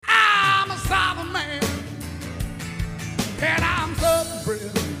and I'm Southern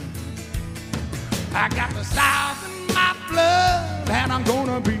bred. I got the South in my blood, and I'm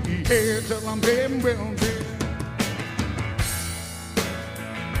gonna be here till I'm dead and well dead.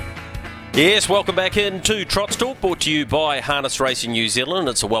 Yes, welcome back into Trots Talk, brought to you by Harness Racing New Zealand.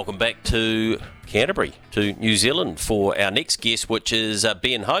 It's a welcome back to Canterbury, to New Zealand, for our next guest, which is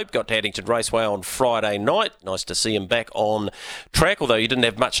Ben Hope. Got to Addington Raceway on Friday night. Nice to see him back on track, although you didn't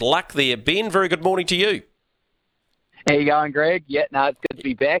have much luck there, Ben. Very good morning to you. How you going, Greg? Yeah, no, it's good to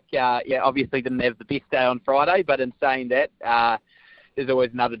be back. Obviously didn't have the best day on Friday, but in saying that, there's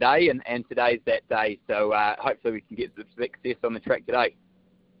always another day, and today's that day. So hopefully we can get some success on the track today.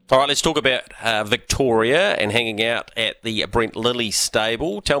 All right, let's talk about Victoria and hanging out at the Brent Lilly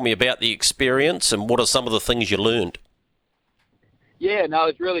stable. Tell me about the experience and what are some of the things you learned? Yeah, no,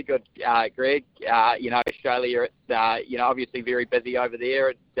 it's really good, Greg. Australia, it's, obviously very busy over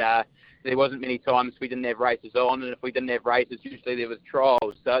there. There wasn't many times we didn't have races on, and if we didn't have races, usually there was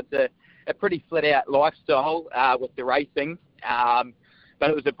trials. So it's a pretty flat-out lifestyle with the racing. But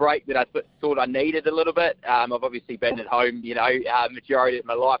it was a break that I thought I needed a little bit. I've obviously been at home, majority of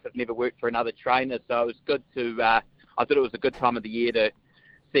my life. I've never worked for another trainer, so it was good to. I thought it was a good time of the year to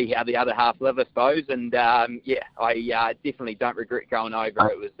see how the other half live, I suppose. And I definitely don't regret going over.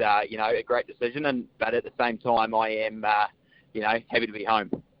 It was, a great decision. But at the same time, I am, happy to be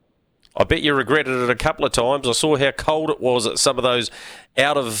home. I bet you regretted it a couple of times. I saw how cold it was at some of those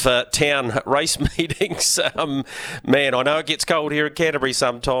out-of-town race meetings. Man, I know it gets cold here in Canterbury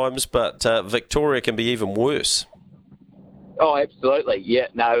sometimes, but Victoria can be even worse. Oh, absolutely. Yeah,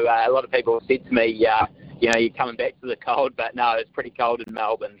 no, a lot of people have said to me, you're coming back to the cold, but no, it's pretty cold in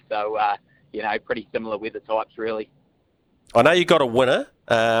Melbourne. So, pretty similar weather types, really. I know you got a winner.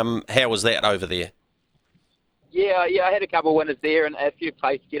 How was that over there? Yeah, I had a couple of winners there and a few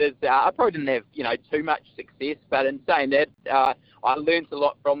place getters. I probably didn't have, too much success, but in saying that, I learned a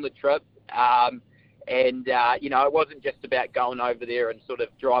lot from the trip. It wasn't just about going over there and sort of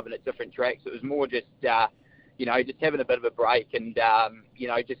driving at different tracks. It was more just, just having a bit of a break and,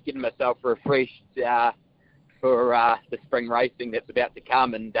 just getting myself refreshed for the spring racing that's about to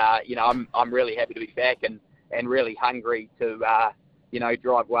come. And, I'm really happy to be back and really hungry to,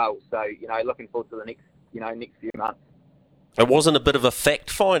 drive well. So, looking forward to the next few months. It wasn't a bit of a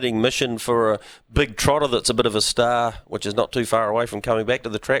fact-finding mission for a big trotter that's a bit of a star, which is not too far away from coming back to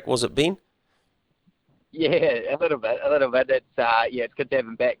the track, was it, Ben? Yeah, a little bit. It's it's good to have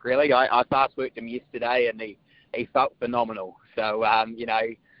him back, really. I fast-worked him yesterday, and he felt phenomenal. So,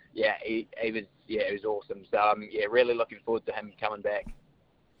 he was awesome. So, really looking forward to him coming back.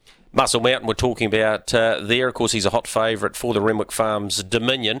 Muscle Mountain we're talking about there. Of course, he's a hot favourite for the Renwick Farms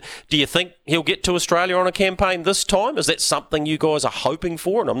Dominion. Do you think he'll get to Australia on a campaign this time? Is that something you guys are hoping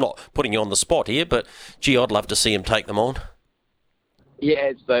for? And I'm not putting you on the spot here, but, gee, I'd love to see him take them on. Yeah,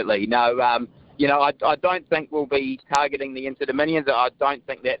 absolutely. No, I don't think we'll be targeting the Inter-Dominions. I don't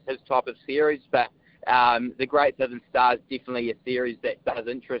think that's his type of series, but the Great Southern Star is definitely a series that does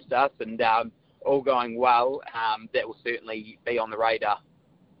interest us, and all going well, that will certainly be on the radar.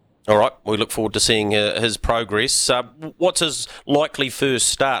 All right, we look forward to seeing his progress. What's his likely first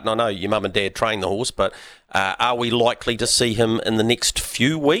start? And I know your mum and dad train the horse, but are we likely to see him in the next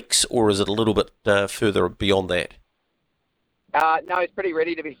few weeks, or is it a little bit further beyond that? No, he's pretty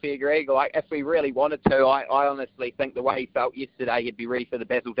ready, to be fair, Greg. Like, if we really wanted to, I honestly think the way he felt yesterday, he'd be ready for the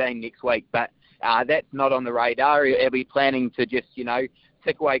Basildine next week. But that's not on the radar. He'll be planning to just,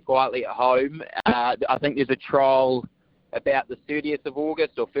 tick away quietly at home. I think there's a trial about the 30th of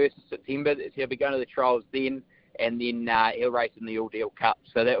August or 1st of September. He'll be going to the trials then, and then he'll race in the All Deal Cup.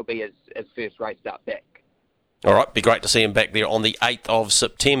 So that will be his first race up back. All right, be great to see him back there on the 8th of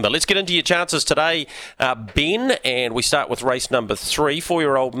September. Let's get into your chances today, Ben, and we start with race number 3.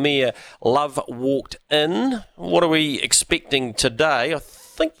 4-year-old mare Love Walked In. What are we expecting today? I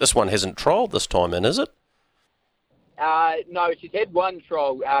think this one hasn't trialled this time in, is it? No, she's had one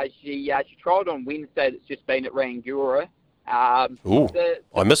trial. She trialled on Wednesday. That's just been at Rangura. I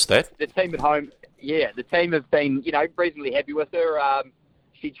missed that. The team at home, the team have been, reasonably happy with her.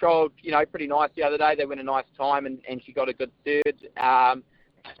 She trialled, pretty nice the other day. They went a nice time, and she got a good third. Off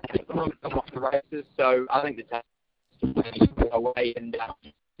the races, so I think the team away and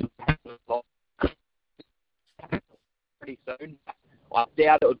pretty soon. I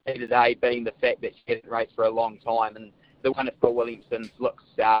doubt it would be today, being the fact that she hasn't raced for a long time, and the one at Phil Williamson looks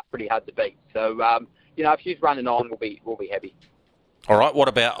pretty hard to beat. So, if she's running on, we'll be happy. All right, what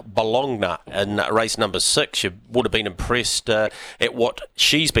about Bologna in race number 6? You would have been impressed at what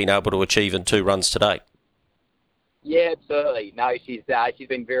she's been able to achieve in 2 runs today. Yeah, absolutely. No, she's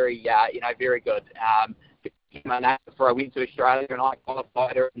been very, very good. before I went to Australia, and I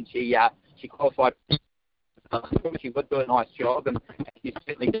qualified her, and she qualified. She would do a nice job, and she's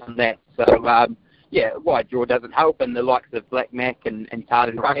certainly done that. So, wide draw doesn't help, and the likes of Black Mac and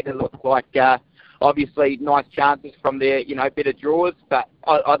Tartan Raider look like obviously nice chances from their better draws, but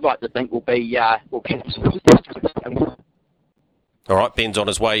I'd like to think we'll be. All right, Ben's on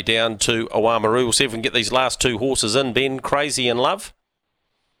his way down to Oamaru. We'll see if we can get these last two horses in. Ben, Crazy in Love.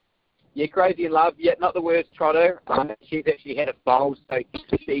 Yeah, Crazy in Love. Yeah, not the worst trotter. She's actually had a foal, so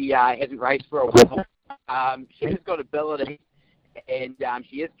she hasn't raced for a while. She has got ability, and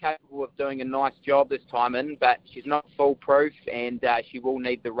she is capable of doing a nice job this time in, but she's not foolproof, and she will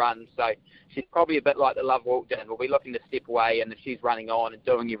need the run. So she's probably a bit like the Love Walked In. We'll be looking to step away, and if she's running on and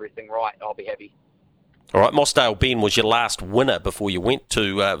doing everything right, I'll be happy. All right, Mossdale Ben was your last winner before you went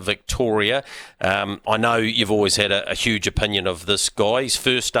to Victoria. I know you've always had a huge opinion of this guy. He's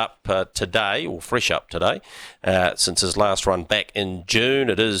first up today, or fresh up today, since his last run back in June.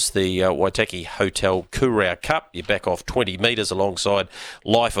 It is the Waitaki Hotel Kurau Cup. You're back off 20 metres alongside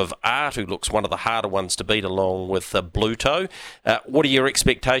Life of Art, who looks one of the harder ones to beat, along with Blue Toe. What are your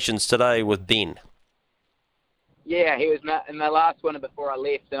expectations today with Ben? Yeah, he was my last winner before I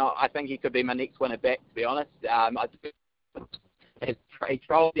left, and I think he could be my next winner back, to be honest. He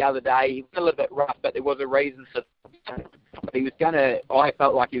trolled the other day. He was a little bit rough, but there was a reason for I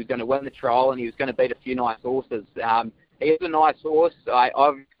felt like he was going to win the trial, and he was going to beat a few nice horses. He is a nice horse. I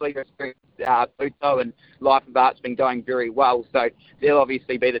obviously respect Pluto, and Life of Art's been going very well, so they'll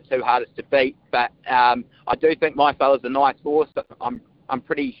obviously be the two hardest to beat. But I do think My Fella's a nice horse. I'm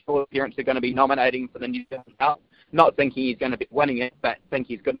pretty sure parents are going to be nominating for the New Zealand Cup. Not thinking he's going to be winning it, but think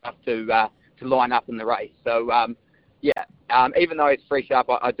he's good enough to line up in the race. So, even though he's fresh up,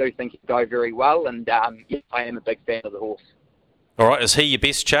 I do think he'll go very well, and I am a big fan of the horse. All right, is he your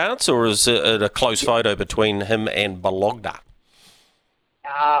best chance, or is it a close photo between him and Bologna?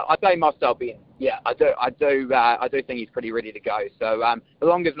 I say Mossdale Ben. Yeah, I do think he's pretty ready to go. So,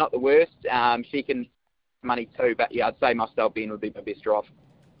 Bologna's not the worst. She can money too, but yeah, I'd say Mossdale Ben would be my best drive.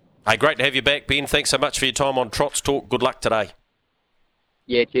 Hey, great to have you back, Ben. Thanks so much for your time on Trots Talk. Good luck today.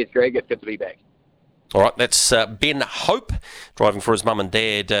 Yeah, cheers, Greg. It's good to be back. All right, that's Ben Hope, driving for his mum and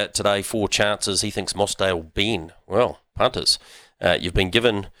dad today. 4 chances. He thinks Mossdale Ben. Well, punters, you've been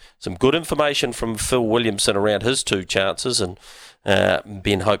given some good information from Phil Williamson around his 2 chances, and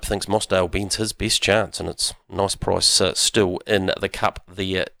Ben Hope thinks Mossdale Ben's his best chance, and it's a nice price still in the cup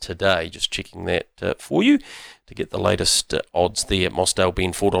there today. Just checking that for you to get the latest odds there. Mossdale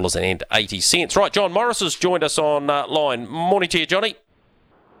Ben, $4.80. Right, John Morris has joined us on line. Morning to you, Johnny.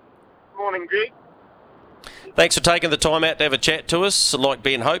 Morning, Greg. Thanks for taking the time out to have a chat to us. Like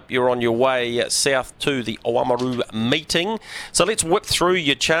Ben Hope, you're on your way south to the Oamaru meeting. So let's whip through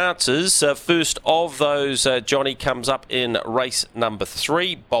your chances. First of those, Johnny, comes up in race number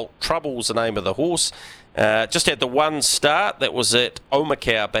 3. Bolt Trouble's the name of the horse. Just had the one start. That was at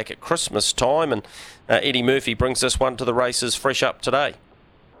Omakau back at Christmas time. And Eddie Murphy brings this one to the races fresh up today.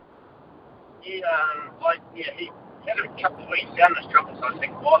 He had a couple of weeks down this trouble, so I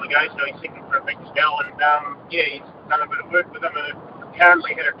think a while ago, so he's sitting for a big spell, and he's done a bit of work with him, and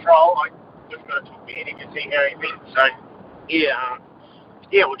apparently had a trial. I just got to talk to Eddie to see how he went. So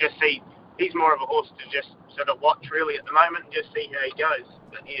we'll just see. He's more of a horse to just sort of watch really at the moment and just see how he goes.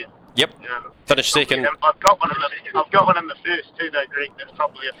 But Yep. Finished second. I've got one in the first too, though, Greg. That's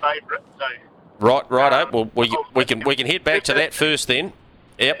probably a favourite. So. Right. Well, we can head back to that first then.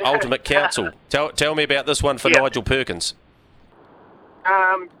 Yep, Ultimate Council. Tell me about this one for Nigel Perkins.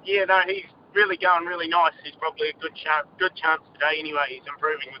 He's really going really nice. He's probably a good chance today anyway. He's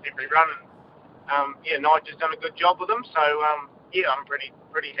improving with every run. And, Nigel's done a good job with him. So, I'm pretty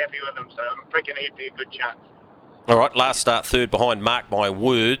happy with him. So I'm thinking he'd be a good chance. All right, last start third behind Mark My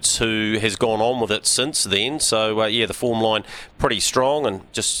Words, who has gone on with it since then. So, the form line pretty strong.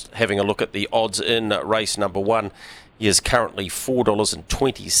 And just having a look at the odds in race number 1, he is currently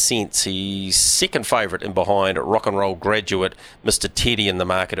 $4.20. He's second favourite in behind Rock and Roll Graduate, Mr. Teddy, in the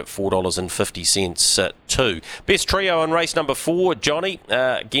market at $4.50 too. Best trio in race number 4, Johnny.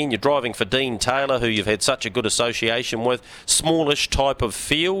 Again, you're driving for Dean Taylor, who you've had such a good association with. Smallish type of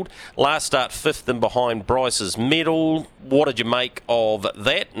field. Last start 5th in behind Bryce's Medal. What did you make of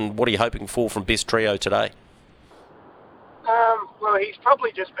that, and what are you hoping for from Best Trio today? Well, he's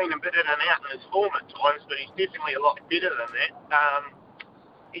probably just been a bit in and out in his form at times, but he's definitely a lot better than that.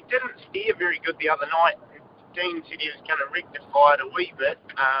 He didn't steer very good the other night. Dean said he was going to rectify it a wee bit.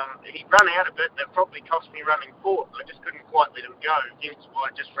 He ran out a bit, and it probably cost me running 4th. I just couldn't quite let him go, hence why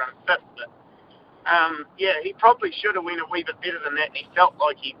I just ran 5th. But, he probably should have went a wee bit better than that, and he felt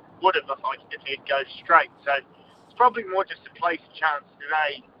like he would have if he'd go straight. So it's probably more just a place chance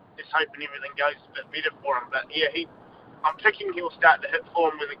today, just hoping everything goes a bit better for him. But yeah, I'm thinking he'll start to hit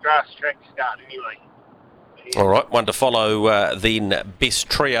form with a grass track start anyway. All right, one to follow then, Best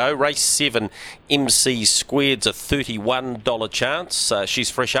Trio. Race 7, MC Squared's a $31 chance.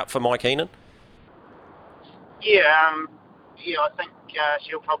 She's fresh up for Mike Heenan. Yeah, I think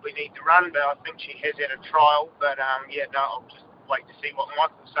she'll probably need to run, but I think she has had a trial. But I'll just wait to see what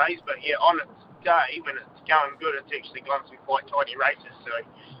Michael says. But yeah, on its day, when it's going good, it's actually gone some quite tidy races. So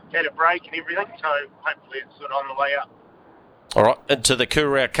had a break and everything, so hopefully it's sort of on the way up. All right, into the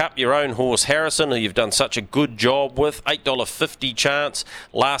Coorau Cup, your own horse Harrison, who you've done such a good job with, $8.50 chance,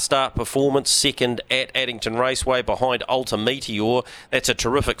 last start performance, second at Addington Raceway behind Alta Meteor. That's a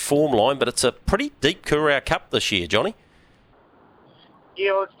terrific form line, but it's a pretty deep Coorau Cup this year, Johnny.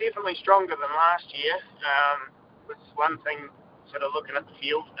 Yeah, well, it's definitely stronger than last year. It's one thing, sort of looking at the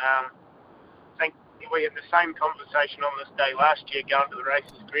field. I think we had the same conversation on this day last year going to the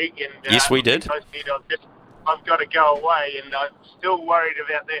races, Greg. And, yes, we did. I've got to go away, and I'm still worried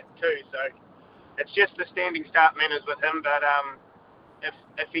about that too. So it's just the standing start manners with him. But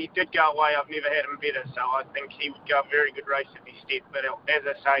if he did go away, I've never had him better. So I think he would go a very good race if he stepped. But as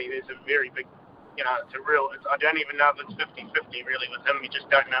I say, there's a very big, I don't even know if it's 50-50 really with him. You just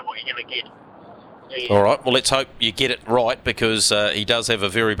don't know what you're going to get. Yeah. All right, well, let's hope you get it right, because he does have a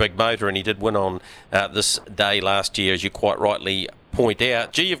very big motor, and he did win on this day last year, as you quite rightly point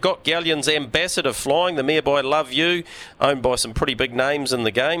out. Gee, you've got Galleon's Ambassador flying, the mare by Love You, owned by some pretty big names in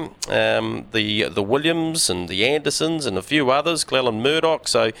the game, the Williams and the Andersons and a few others, Cleland Murdoch.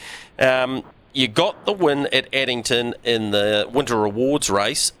 So you got the win at Addington in the Winter Awards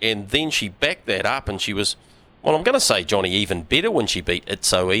race, and then she backed that up, and she was, well, I'm going to say, Johnny, even better when she beat It's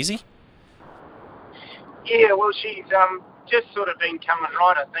So Easy. Yeah, well, she's just sort of been coming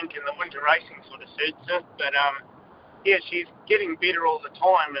right, I think, and the winter racing sort of suits her. But, she's getting better all the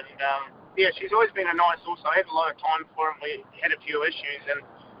time. And, she's always been a nice horse. I had a lot of time for him. We had a few issues, and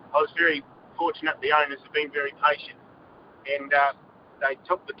I was very fortunate the owners have been very patient. And they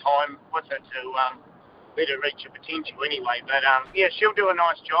took the time with her to let her reach her potential anyway. But, she'll do a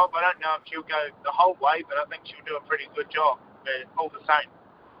nice job. I don't know if she'll go the whole way, but I think she'll do a pretty good job, all the same.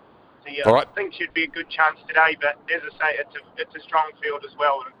 So, all right. I think she'd be a good chance today, but as I say, it's a strong field as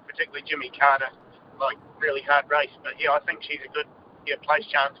well, and particularly Jimmy Carter, really hard race. But I think she's a good place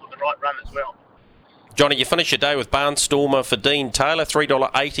chance with the right run as well. Johnny, you finish your day with Barnstormer for Dean Taylor,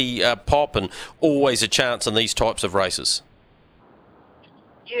 $3.80 pop, and always a chance in these types of races.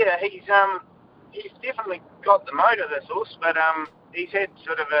 Yeah, he's definitely got the motor, this horse, but he's had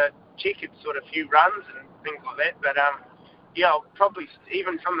sort of a checkered sort of few runs and things like that, but I'll probably,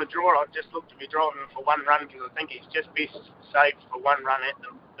 even from the draw, I'd just look to be driving him for one run, because I think he's just best saved for one run at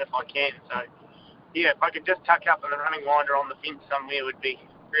them if I can. So, if I could just tuck up in the running line or on the fence somewhere would be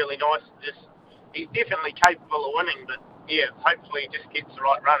really nice. He's definitely capable of winning, but hopefully he just gets the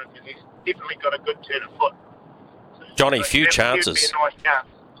right run, because he's definitely got a good turn of foot. So, Johnny, few chances. Be a nice chance.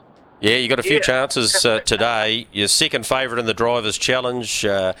 Yeah, you got a few chances today. Your second favourite in the Drivers' Challenge,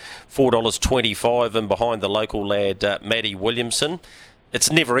 $4.25 in behind the local lad, Maddie Williamson.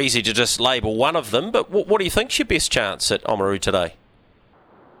 It's never easy to just label one of them, but what do you think's your best chance at Oamaru today?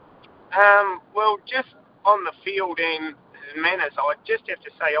 Well, just on the field and manners, I just have to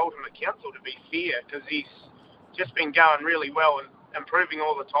say Ultimate Council, to be fair, because he's just been going really well and improving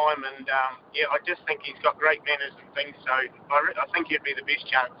all the time, and I just think he's got great manners and things, so I think he'd be the best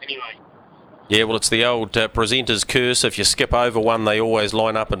chance anyway. Yeah, well, it's the old presenter's curse. If you skip over one, they always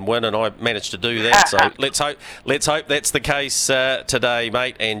line up and win, and I managed to do that. So let's hope that's the case today,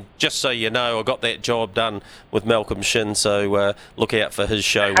 mate. And just so you know, I got that job done with Malcolm Shin, so look out for his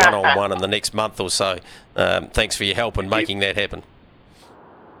show one-on-one in the next month or so. Thanks for your help in making that happen.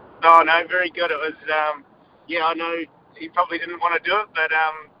 Oh, no, very good. It was, I know he probably didn't want to do it, but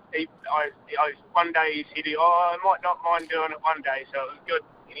one day he said, I might not mind doing it one day, so it was good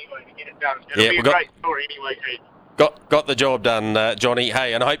anyway to get it done. It'll be a great story anyway, Greg. Got the job done, Johnny.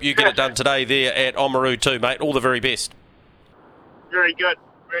 Hey, and I hope you get it done today there at Oamaru too, mate. All the very best. Very good.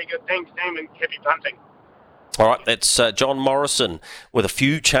 Very good. Thanks, team, and happy punting. All right, that's John Morrison with a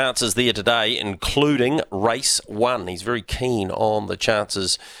few chances there today, including race 1. He's very keen on the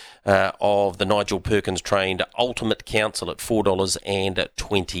chances of the Nigel Perkins trained Ultimate Council at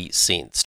 $4.20.